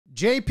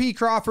JP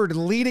Crawford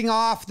leading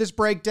off. This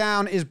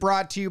breakdown is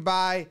brought to you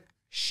by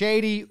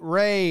Shady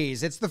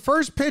Rays. It's the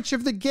first pitch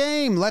of the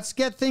game. Let's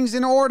get things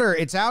in order.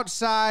 It's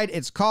outside.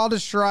 It's called a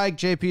strike.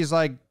 JP's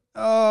like,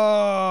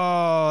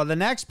 oh, the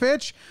next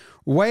pitch,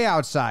 way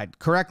outside.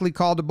 Correctly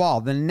called a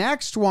ball. The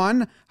next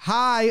one,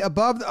 high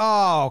above.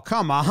 Oh,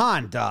 come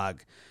on,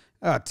 Doug.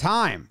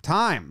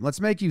 Time.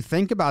 Let's make you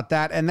think about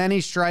that. And then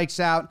he strikes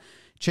out,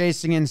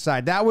 chasing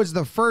inside. That was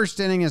the first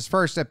inning, his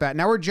first at bat.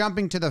 Now we're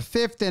jumping to the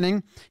fifth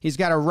inning. He's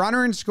got a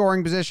runner in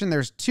scoring position.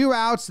 There's 2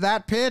 outs.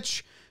 That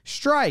pitch,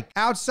 strike,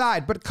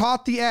 outside, but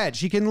caught the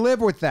edge. He can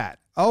live with that.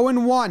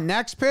 0-1.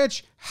 Next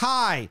pitch,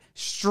 high,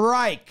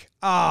 strike.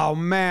 Oh,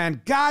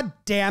 man. God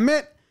damn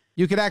it.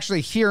 You could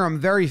actually hear him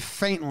very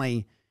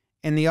faintly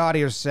in the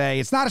audio say,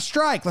 it's not a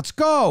strike. Let's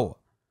go.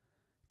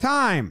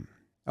 Time.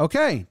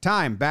 Okay,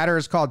 time. Batter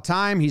is called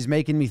time. He's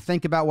making me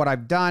think about what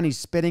I've done. He's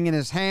spitting in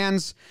his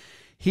hands.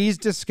 He's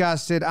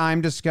disgusted. I'm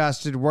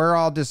disgusted. We're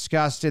all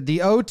disgusted. The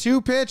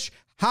 0-2 pitch,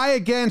 high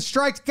again,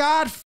 strikes.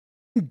 God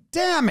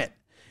damn it.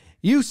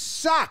 You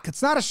suck.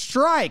 It's not a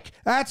strike.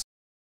 That's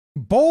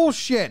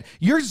bullshit.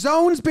 Your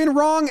zone's been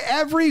wrong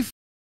every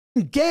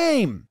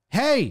game.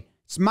 Hey,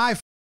 it's my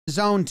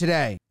zone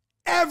today.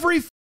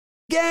 Every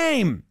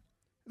game.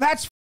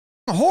 That's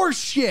horse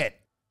shit.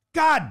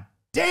 God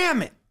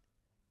damn it.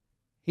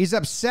 He's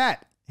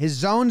upset. His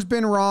zone's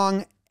been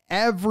wrong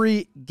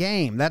every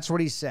game. That's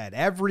what he said.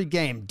 Every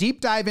game. Deep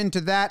dive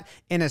into that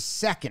in a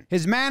second.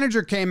 His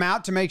manager came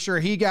out to make sure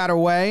he got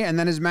away, and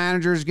then his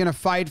manager is going to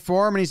fight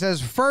for him, and he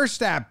says,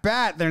 first at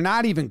bat, they're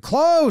not even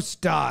close,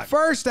 Doug.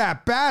 First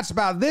at bat's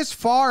about this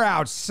far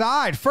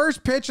outside.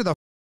 First pitch of the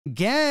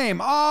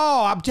game.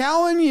 Oh, I'm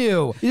telling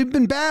you, you've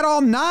been bad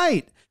all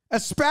night,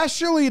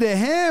 especially to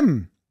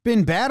him.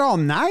 Been bad all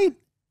night?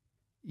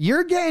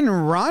 You're getting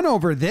run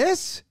over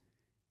this?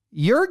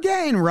 You're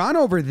getting run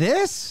over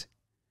this?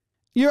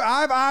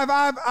 I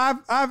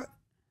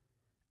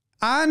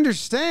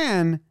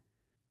understand.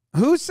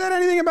 Who said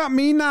anything about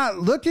me not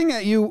looking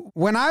at you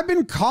when I've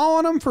been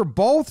calling them for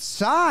both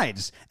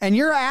sides and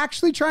you're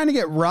actually trying to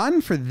get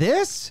run for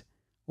this?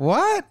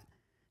 What?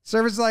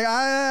 Service is like,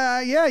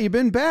 yeah, you've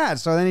been bad.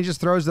 So then he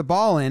just throws the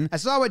ball in. I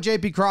saw what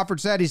JP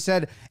Crawford said. He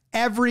said,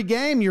 every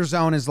game your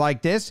zone is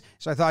like this.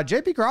 So I thought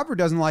JP Crawford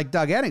doesn't like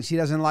Doug Eddings. He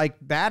doesn't like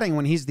batting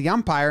when he's the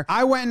umpire.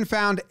 I went and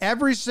found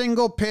every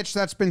single pitch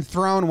that's been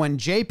thrown when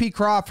JP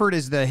Crawford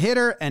is the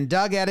hitter and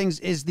Doug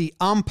Eddings is the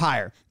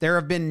umpire. There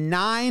have been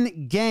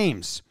 9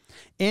 games.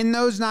 In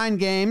those 9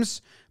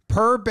 games,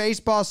 per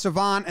Baseball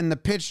Savant and the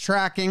pitch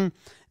tracking,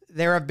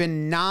 there have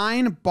been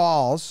 9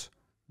 balls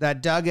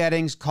that Doug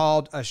Eddings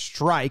called a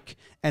strike,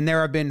 and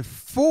there have been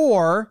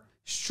 4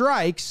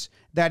 strikes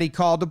that he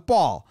called a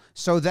ball.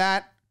 So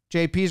that,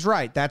 JP's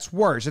right, that's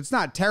worse. It's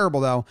not terrible,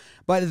 though.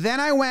 But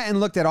then I went and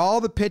looked at all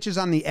the pitches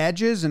on the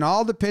edges and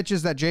all the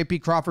pitches that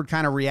JP Crawford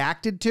kind of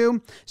reacted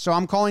to. So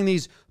I'm calling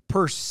these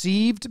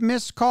perceived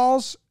missed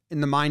calls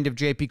in the mind of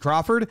JP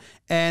Crawford,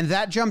 and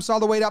that jumps all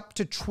the way up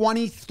to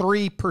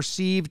 23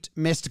 perceived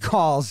missed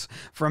calls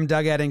from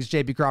Doug Eddings,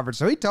 JP Crawford.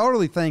 So he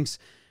totally thinks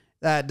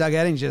that Doug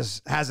Eddings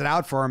just has it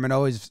out for him and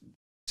always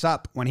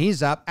up when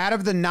he's up. Out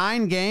of the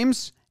 9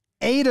 games,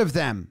 8 of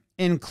them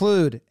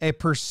include a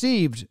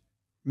perceived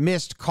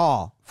missed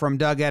call from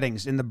Doug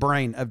Eddings in the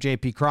brain of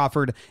JP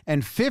Crawford,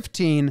 and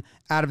 15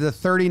 out of the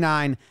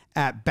 39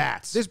 at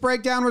bats. This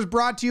breakdown was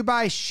brought to you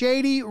by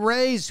Shady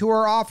Rays, who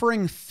are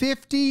offering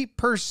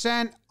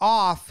 50%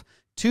 off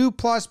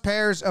 2+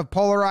 pairs of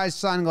polarized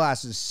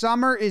sunglasses.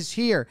 Summer is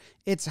here.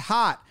 It's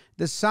hot.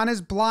 The sun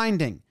is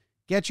blinding.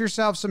 Get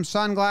yourself some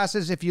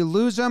sunglasses. If you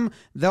lose them,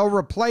 they'll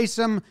replace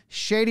them.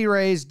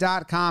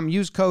 ShadyRays.com.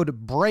 Use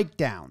code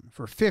BREAKDOWN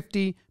for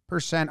 50%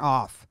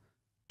 off.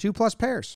 2+ pairs.